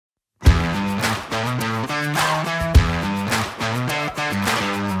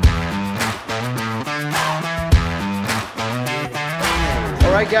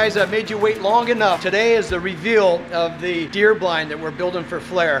guys, I've made you wait long enough. Today is the reveal of the deer blind that we're building for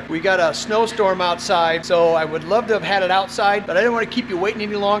FLAIR. We got a snowstorm outside, so I would love to have had it outside, but I didn't want to keep you waiting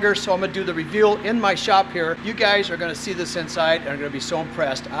any longer, so I'm gonna do the reveal in my shop here. You guys are gonna see this inside and are gonna be so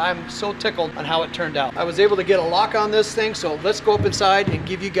impressed. I'm so tickled on how it turned out. I was able to get a lock on this thing, so let's go up inside and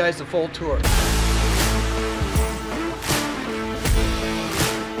give you guys the full tour.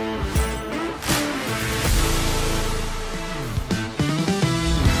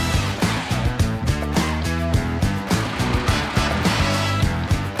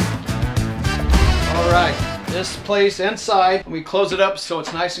 This place inside, we close it up so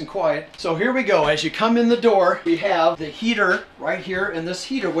it's nice and quiet. So here we go. As you come in the door, we have the heater right here, and this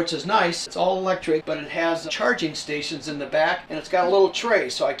heater, which is nice, it's all electric, but it has charging stations in the back, and it's got a little tray.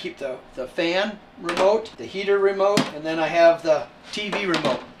 So I keep the fan remote, the heater remote, and then I have the TV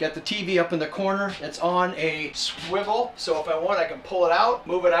remote. Got the TV up in the corner. It's on a swivel, so if I want, I can pull it out,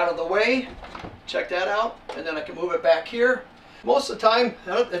 move it out of the way. Check that out, and then I can move it back here. Most of the time,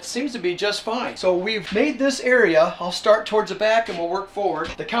 it seems to be just fine. So we've made this area, I'll start towards the back and we'll work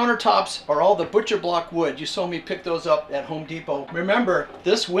forward. The countertops are all the butcher block wood. You saw me pick those up at Home Depot. Remember,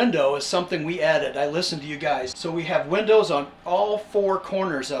 this window is something we added. I listened to you guys. So we have windows on all four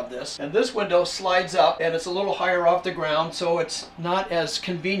corners of this. And this window slides up and it's a little higher off the ground, so it's not as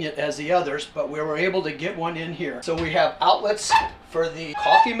convenient as the others, but we were able to get one in here. So we have outlets for the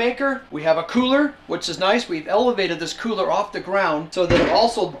coffee maker. We have a cooler, which is nice. We've elevated this cooler off the ground so that it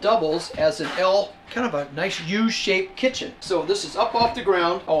also doubles as an L, kind of a nice U-shaped kitchen. So this is up off the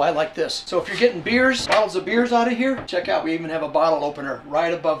ground. Oh, I like this. So if you're getting beers, bottles of beers out of here, check out, we even have a bottle opener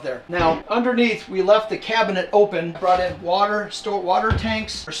right above there. Now, underneath, we left the cabinet open, brought in water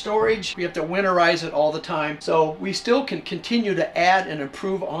tanks for storage. We have to winterize it all the time. So we still can continue to add and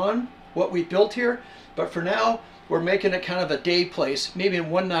improve on what we built here, but for now, we're making it kind of a day place, maybe in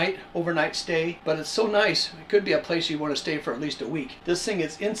one night, overnight stay, but it's so nice. It could be a place you want to stay for at least a week. This thing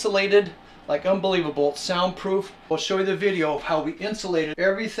is insulated, like unbelievable. It's soundproof. I'll show you the video of how we insulated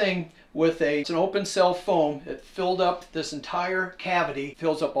everything with it's an open cell foam. It filled up this entire cavity,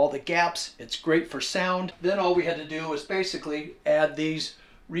 fills up all the gaps. It's great for sound. Then all we had to do was basically add these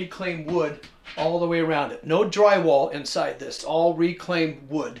reclaimed wood all the way around it. No drywall inside this, all reclaimed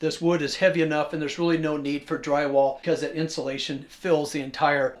wood. This wood is heavy enough and there's really no need for drywall because that insulation fills the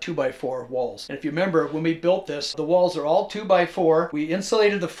entire 2x4 walls. And if you remember, when we built this, the walls are all 2x4. We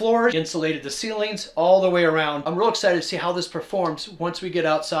insulated the floor, insulated the ceilings all the way around. I'm real excited to see how this performs once we get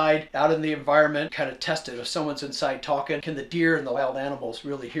outside, out in the environment, kind of test it. If someone's inside talking, can the deer and the wild animals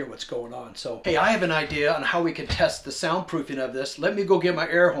really hear what's going on? So, hey, I have an idea on how we can test the soundproofing of this. Let me go get my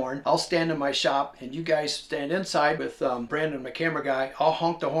air horn. I'll stand in my shop and you guys stand inside with Brandon, my camera guy. I'll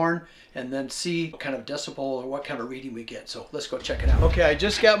honk the horn and then see what kind of decibel or what kind of reading we get. So let's go check it out. Okay, I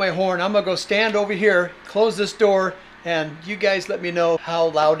just got my horn. I'm gonna go stand over here, close this door, and you guys let me know how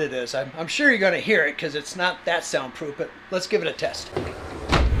loud it is. I'm sure you're gonna hear it because it's not that soundproof, but let's give it a test.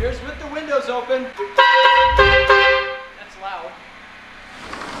 Here's with the windows open. That's loud.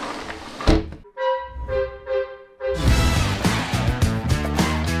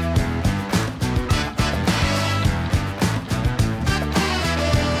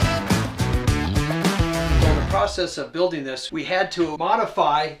 Process of building this, we had to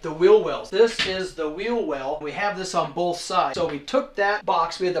modify the wheel wells. This is the wheel well. We have this on both sides. So we took that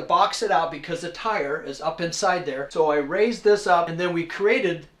box, we had to box it out because the tire is up inside there. So I raised this up and then we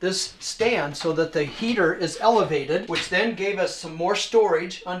created this stand so that the heater is elevated, which then gave us some more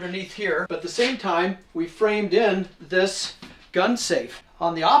storage underneath here. But at the same time, we framed in this gun safe.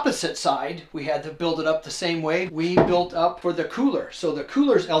 On the opposite side, we had to build it up the same way. We built up for the cooler. So the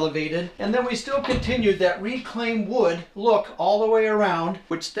cooler's elevated, and then we still continued that reclaimed wood look all the way around,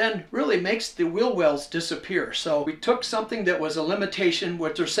 which then really makes the wheel wells disappear. So we took something that was a limitation,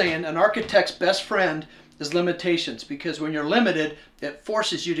 what they're saying, an architect's best friend is limitations, because when you're limited, it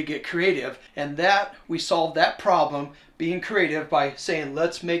forces you to get creative. And that, we solved that problem, being creative, by saying,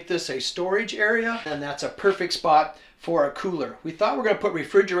 let's make this a storage area, and that's a perfect spot for a cooler. We thought we were going to put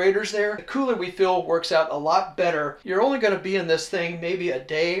refrigerators there. The cooler, we feel, works out a lot better. You're only going to be in this thing maybe a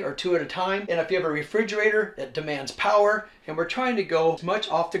day or two at a time, and if you have a refrigerator, it demands power, and we're trying to go as much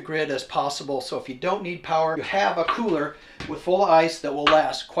off the grid as possible. So if you don't need power, you have a cooler with full of ice that will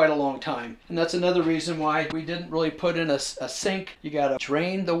last quite a long time. And that's another reason why we didn't really put in a sink. You got to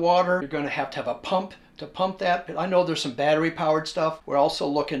drain the water. You're going to have a pump to pump that. I know there's some battery powered stuff. We're also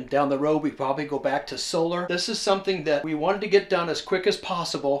looking down the road, we probably go back to solar. This is something that we wanted to get done as quick as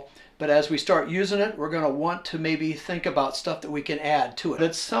possible, but as we start using it, we're going to want to maybe think about stuff that we can add to it.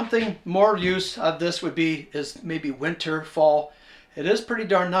 But something more use of this would be is maybe winter, fall, It is pretty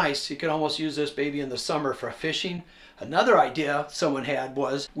darn nice. You can almost use this baby in the summer for fishing. Another idea someone had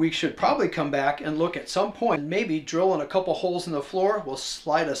was we should probably come back and look at some point, maybe drilling a couple holes in the floor. We'll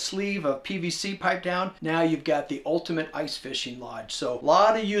slide a sleeve of PVC pipe down. Now you've got the ultimate ice fishing lodge. So a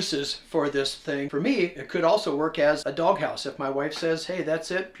lot of uses for this thing. For me, it could also work as a doghouse. If my wife says, hey,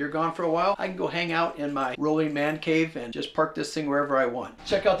 that's it, you're gone for a while, I can go hang out in my rolling man cave and just park this thing wherever I want.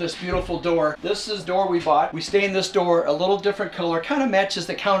 Check out this beautiful door. This is the door we bought. We stained this door a little different color, kind of matches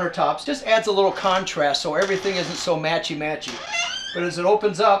the countertops, just adds a little contrast so everything isn't so matchy-matchy. But as it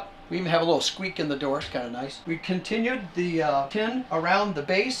opens up, we even have a little squeak in the door. It's kind of nice. We continued the tin around the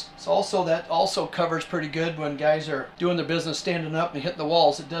base. So that also covers pretty good when guys are doing their business standing up and hitting the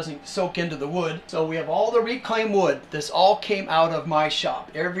walls. It doesn't soak into the wood. So we have all the reclaimed wood. This all came out of my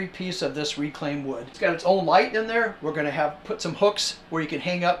shop. Every piece of this reclaimed wood. It's got its own light in there. We're going to put some hooks where you can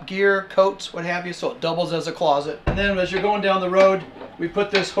hang up gear, coats, what have you, so it doubles as a closet. And then as you're going down the road, we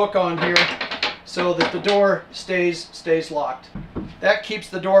put this hook on here so that the door stays locked. That keeps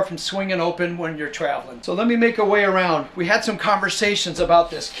the door from swinging open when you're traveling. So let me make a way around. We had some conversations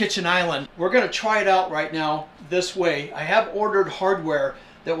about this kitchen island. We're going to try it out right now this way. I have ordered hardware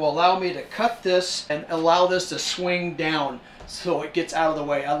that will allow me to cut this and allow this to swing down so it gets out of the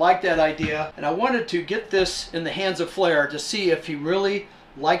way. I like that idea, and I wanted to get this in the hands of Flair to see if he really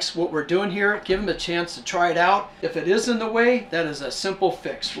likes what we're doing here. Give him a chance to try it out. If it is in the way, that is a simple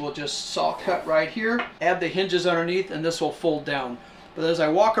fix. We'll just saw cut right here, add the hinges underneath, and this will fold down. But as I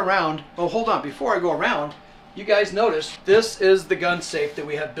walk around, oh, hold on, before I go around, you guys notice this is the gun safe that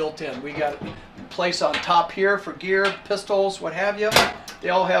we have built in. We got a place on top here for gear, pistols, what have you. They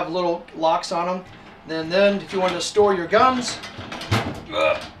all have little locks on them. And then if you want to store your guns,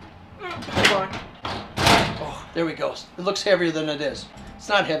 hold on. Oh, there we go. It looks heavier than it is. It's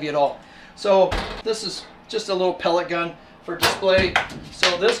not heavy at all. So this is just a little pellet gun for display.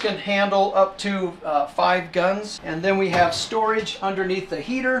 So this can handle up to 5 guns. And then we have storage underneath the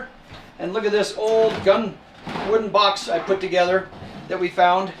heater. And look at this old gun wooden box I put together that we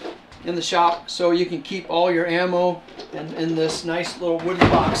found in the shop. So you can keep all your ammo in this nice little wooden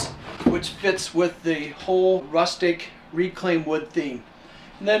box, which fits with the whole rustic reclaimed wood theme.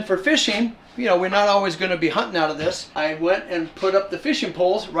 And then for fishing, you know, we're not always going to be hunting out of this. I went and put up the fishing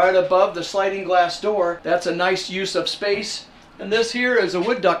poles right above the sliding glass door. That's a nice use of space. And this here is a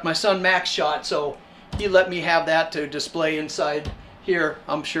wood duck my son Max shot, so he let me have that to display inside here.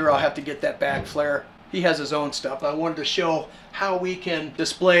 I'm sure I'll have to get that back, Flair. He has his own stuff. I wanted to show how we can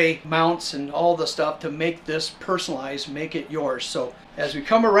display mounts and all the stuff to make this personalized, make it yours. So as we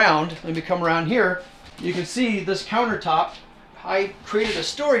come around, let me come around here, you can see this countertop. I created a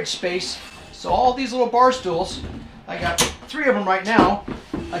storage space. So all these little bar stools, I got 3 of them right now.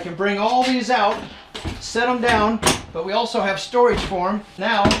 I can bring all these out, set them down, but we also have storage for them.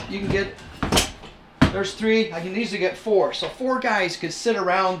 Now you can get, there's 3, I can easily get 4. So 4 guys could sit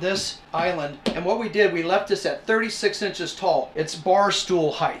around this island. And what we did, we left this at 36 inches tall. It's bar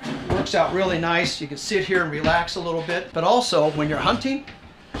stool height. Works out really nice. You can sit here and relax a little bit. But also when you're hunting,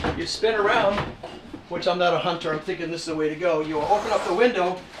 you spin around, which I'm not a hunter, I'm thinking this is the way to go. You open up the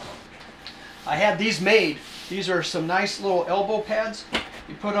window. I had these made. These are some nice little elbow pads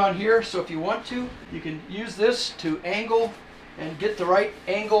you put on here, so if you want to, you can use this to angle and get the right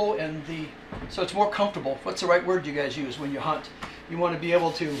angle and so it's more comfortable. What's the right word you guys use when you hunt? You want to be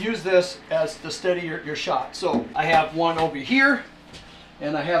able to use this as to steady your shot. So I have one over here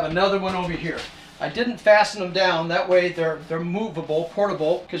and I have another one over here. I didn't fasten them down, that way they're movable,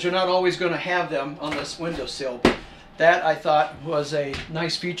 portable, because you're not always going to have them on this windowsill. That I thought was a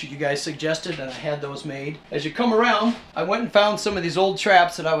nice feature you guys suggested, and I had those made. As you come around, I went and found some of these old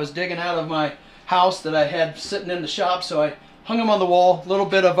traps that I was digging out of my house that I had sitting in the shop, so I hung them on the wall. A little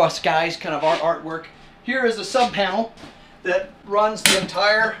bit of us guys, kind of our artwork. Here is a sub panel that runs the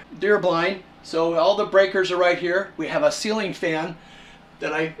entire deer blind. So all the breakers are right here. We have a ceiling fan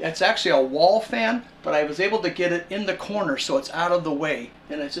that it's actually a wall fan, but I was able to get it in the corner so it's out of the way.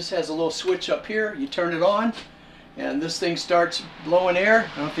 And it just has a little switch up here. You turn it on, and this thing starts blowing air.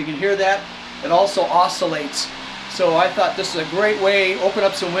 I don't know if you can hear that. It also oscillates. So I thought this is a great way. Open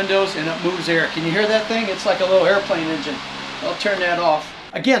up some windows and it moves air. Can you hear that thing? It's like a little airplane engine. I'll turn that off.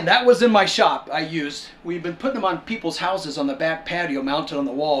 Again, that was in my shop I used. We've been putting them on people's houses on the back patio mounted on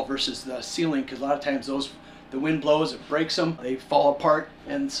the wall versus the ceiling, because a lot of times the wind blows, it breaks them, they fall apart.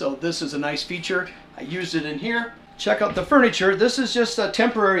 And so this is a nice feature. I used it in here. Check out the furniture. This is just a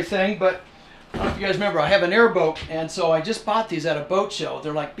temporary thing, but I don't know if you guys remember, I have an airboat, and so I just bought these at a boat show.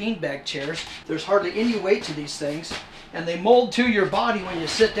 They're like beanbag chairs. There's hardly any weight to these things, and they mold to your body when you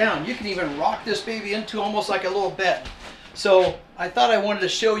sit down. You can even rock this baby into almost like a little bed. So I thought I wanted to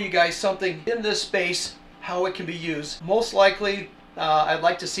show you guys something in this space, how it can be used. Most likely, I'd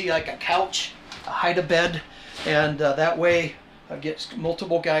like to see like a couch, a hide-a-bed, and that way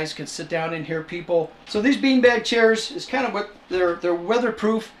multiple guys can sit down in here, people. So these beanbag chairs is kind of what they're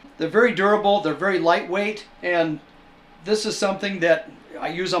weatherproof. They're very durable. They're very lightweight, and this is something that I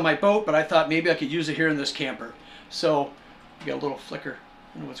use on my boat, but I thought maybe I could use it here in this camper. So you got a little flicker.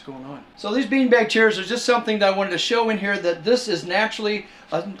 I don't know what's going on. So these beanbag chairs are just something that I wanted to show in here, that this is naturally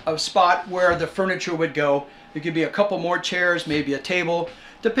a spot where the furniture would go. It could be a couple more chairs, maybe a table.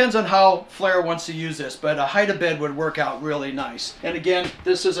 Depends on how Flair wants to use this, but a hide-a-bed would work out really nice. And again,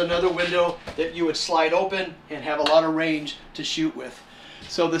 this is another window that you would slide open and have a lot of range to shoot with.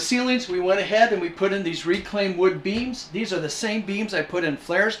 So the ceilings, we went ahead and we put in these reclaimed wood beams. These are the same beams I put in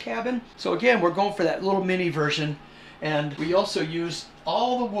Flair's cabin. So again, we're going for that little mini version. And we also used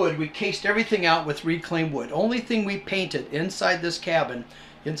all the wood. We cased everything out with reclaimed wood. Only thing we painted inside this cabin,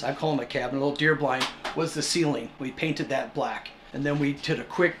 I call them a cabin, a little deer blind, was the ceiling. We painted that black. And then we did a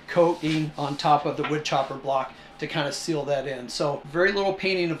quick coating on top of the wood chopper block to kind of seal that in. So very little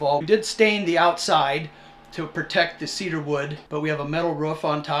painting involved. We did stain the outside to protect the cedar wood, but we have a metal roof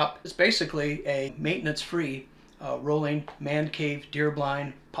on top. It's basically a maintenance-free rolling man cave, deer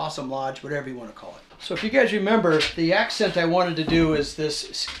blind, possum lodge, whatever you want to call it. So if you guys remember, the accent I wanted to do is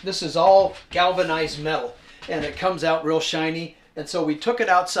this. This is all galvanized metal, and it comes out real shiny. And so we took it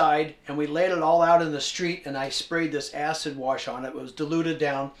outside and we laid it all out in the street, and I sprayed this acid wash on it. It was diluted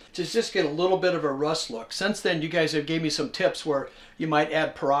down to just get a little bit of a rust look. Since then, you guys have gave me some tips where you might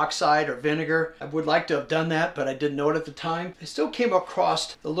add peroxide or vinegar. I would like to have done that, but I didn't know it at the time. I still came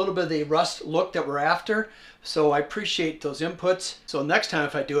across a little bit of the rust look that we're after, so I appreciate those inputs. So next time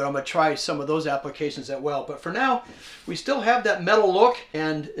if I do it, I'm going to try some of those applications as well. But for now, we still have that metal look,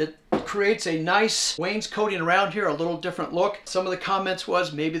 and it creates a nice wainscoting around here, a little different look. Some of the comments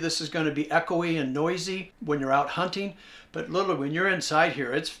was maybe this is going to be echoey and noisy when you're out hunting, but literally when you're inside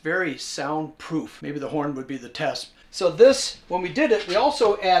here, it's very soundproof. Maybe the horn would be the test. So this, when we did it, we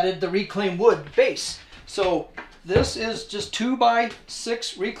also added the reclaimed wood base. So this is just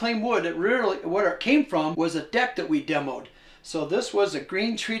 2x6 reclaimed wood. It really, what it came from was a deck that we demoed. So this was a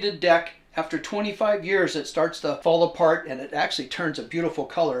green treated deck. After 25 years, it starts to fall apart and it actually turns a beautiful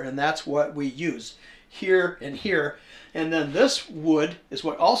color, and that's what we use here and here. And then this wood is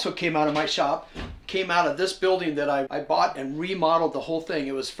what also came out of my shop, came out of this building that I bought and remodeled the whole thing.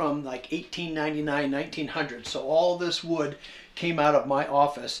 It was from like 1899, 1900. So all this wood came out of my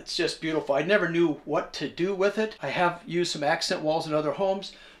office. It's just beautiful. I never knew what to do with it. I have used some accent walls in other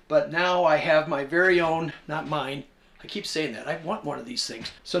homes, but now I have my very own, not mine, I keep saying that. I want one of these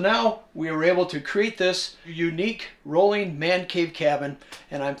things. So now we were able to create this unique rolling man cave cabin,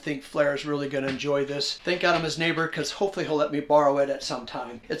 and I think Flair is really going to enjoy this. Thank God I'm his neighbor, because hopefully he'll let me borrow it at some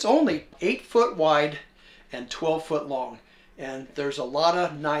time. It's only 8 foot wide and 12 foot long, and there's a lot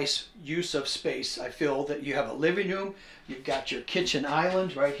of nice use of space. I feel that you have a living room, you've got your kitchen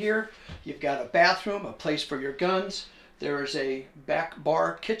island right here, you've got a bathroom, a place for your guns. There's a back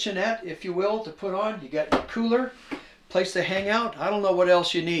bar kitchenette, if you will, to put on. You got your cooler, place to hang out. I don't know what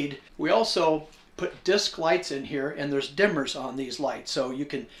else you need. We also put disc lights in here, and there's dimmers on these lights, so you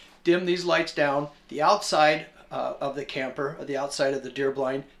can dim these lights down. The outside of the camper, the outside of the deer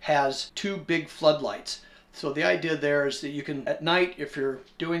blind, has 2 big floodlights. So the idea there is that you can, at night, if you're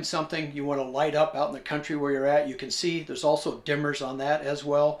doing something you want to light up out in the country where you're at, you can see. There's also dimmers on that as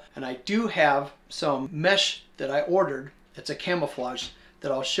well. And I do have some mesh that I ordered. It's a camouflage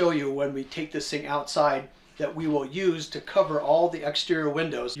that I'll show you when we take this thing outside, that we will use to cover all the exterior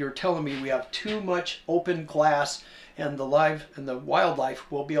windows. You're telling me we have too much open glass, and the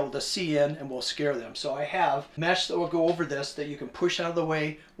wildlife will be able to see in and will scare them. So I have mesh that will go over this that you can push out of the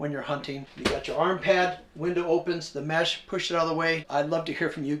way when you're hunting. You got your arm pad, window opens, the mesh, push it out of the way. I'd love to hear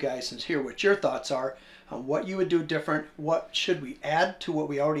from you guys and hear what your thoughts are on what you would do different. What should we add to what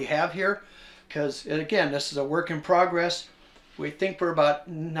we already have here? Because again, this is a work in progress. We think we're about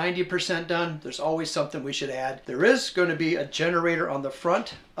 90% done. There's always something we should add. There is going to be a generator on the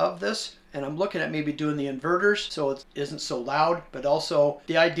front of this, and I'm looking at maybe doing the inverters so it isn't so loud, but also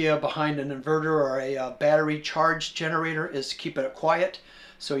the idea behind an inverter or a battery charged generator is to keep it quiet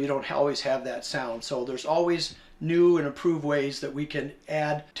so you don't always have that sound. So there's always new and improved ways that we can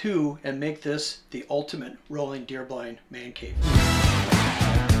add to and make this the ultimate rolling deer blind man cave.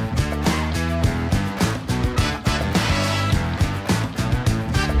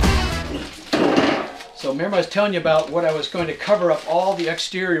 So remember I was telling you about what I was going to cover up all the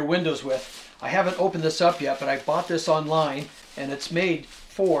exterior windows with. I haven't opened this up yet, but I bought this online. and it's made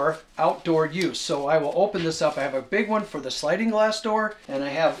for outdoor use. So I will open this up. I have a big one for the sliding glass door, and I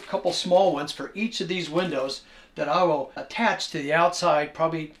have a couple small ones for each of these windows that I will attach to the outside.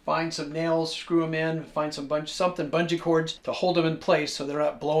 Probably find some nails, screw them in, find some bungee cords to hold them in place so they're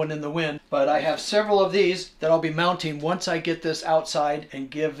not blowing in the wind. But I have several of these that I'll be mounting once I get this outside and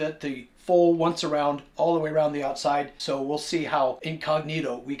give it the full once around, all the way around the outside. So we'll see how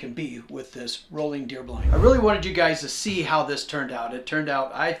incognito we can be with this rolling deer blind. I really wanted you guys to see how this turned out. It turned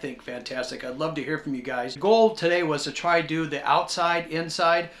out, I think, fantastic. I'd love to hear from you guys. The goal today was to try to do the outside,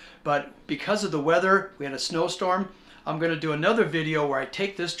 inside, but because of the weather, we had a snowstorm. I'm going to do another video where I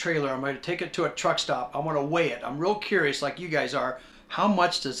take this trailer, I'm going to take it to a truck stop. I want to weigh it. I'm real curious, like you guys are, how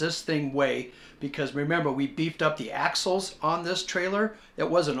much does this thing weigh? Because remember, we beefed up the axles on this trailer. It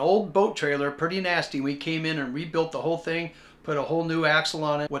was an old boat trailer, pretty nasty. We came in and rebuilt the whole thing, put a whole new axle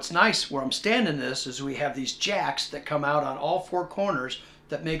on it. What's nice where I'm standing this is we have these jacks that come out on all four corners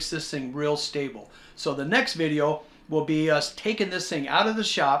that makes this thing real stable. So the next video will be us taking this thing out of the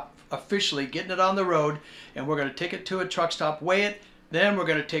shop, officially getting it on the road, and we're going to take it to a truck stop, weigh it, then we're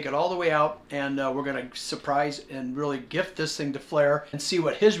going to take it all the way out, and we're going to surprise and really gift this thing to Flair and see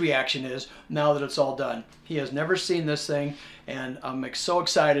what his reaction is now that it's all done. He has never seen this thing, and I'm so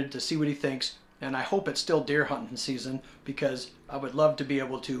excited to see what he thinks, and I hope it's still deer hunting season, because I would love to be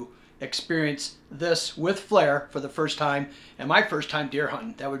able to experience this with Flair for the first time, and my first time deer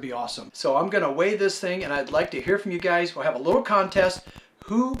hunting. That would be awesome. So I'm going to weigh this thing, and I'd like to hear from you guys. We'll have a little contest.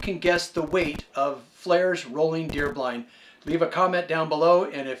 Who can guess the weight of Flair's rolling deer blind? Leave a comment down below,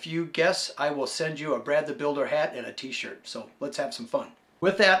 and if you guess, I will send you a Brad the Builder hat and a t-shirt. So let's have some fun.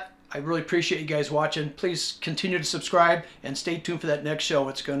 With that, I really appreciate you guys watching. Please continue to subscribe and stay tuned for that next show.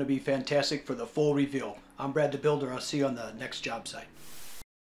 It's going to be fantastic for the full reveal. I'm Brad the Builder. I'll see you on the next job site.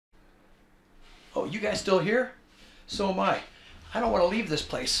 Oh, you guys still here? So am I. I don't want to leave this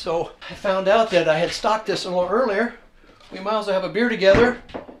place. So I found out that I had stocked this a little earlier. We might as well have a beer together.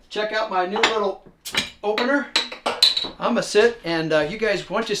 Check out my new little opener. I'm gonna sit, and you guys,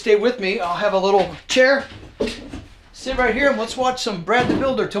 why don't you stay with me? I'll have a little chair. Sit right here and let's watch some Brad the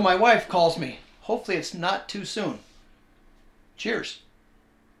Builder till my wife calls me. Hopefully it's not too soon. Cheers.